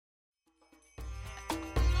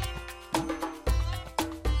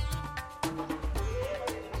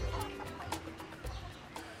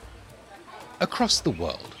Across the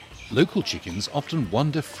world, local chickens often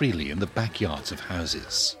wander freely in the backyards of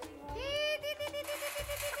houses.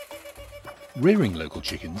 Rearing local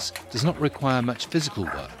chickens does not require much physical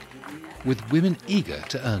work, with women eager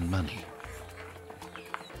to earn money.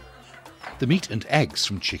 The meat and eggs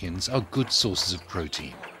from chickens are good sources of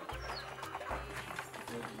protein.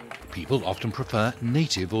 People often prefer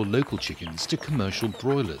native or local chickens to commercial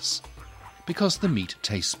broilers because the meat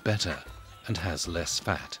tastes better and has less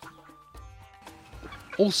fat.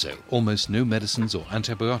 Also, almost no medicines or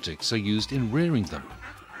antibiotics are used in rearing them,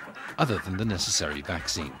 other than the necessary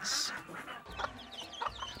vaccines.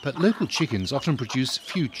 But local chickens often produce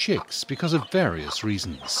few chicks because of various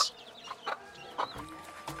reasons.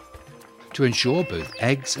 To ensure both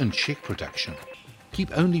eggs and chick production,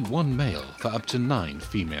 keep only one male for up to 9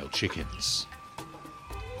 female chickens.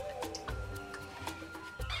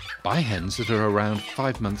 Buy hens that are around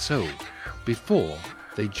 5 months old, before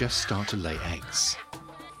they just start to lay eggs.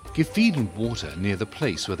 Give feed and water near the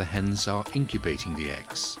place where the hens are incubating the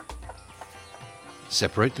eggs.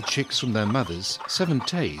 Separate the chicks from their mothers 7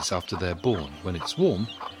 days after they're born when it's warm,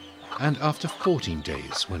 and after 14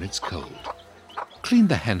 days when it's cold. Clean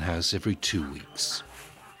the hen house every 2 weeks.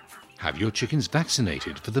 Have your chickens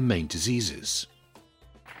vaccinated for the main diseases.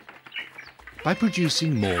 By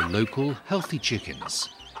producing more local, healthy chickens,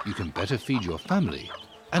 you can better feed your family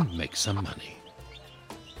and make some money.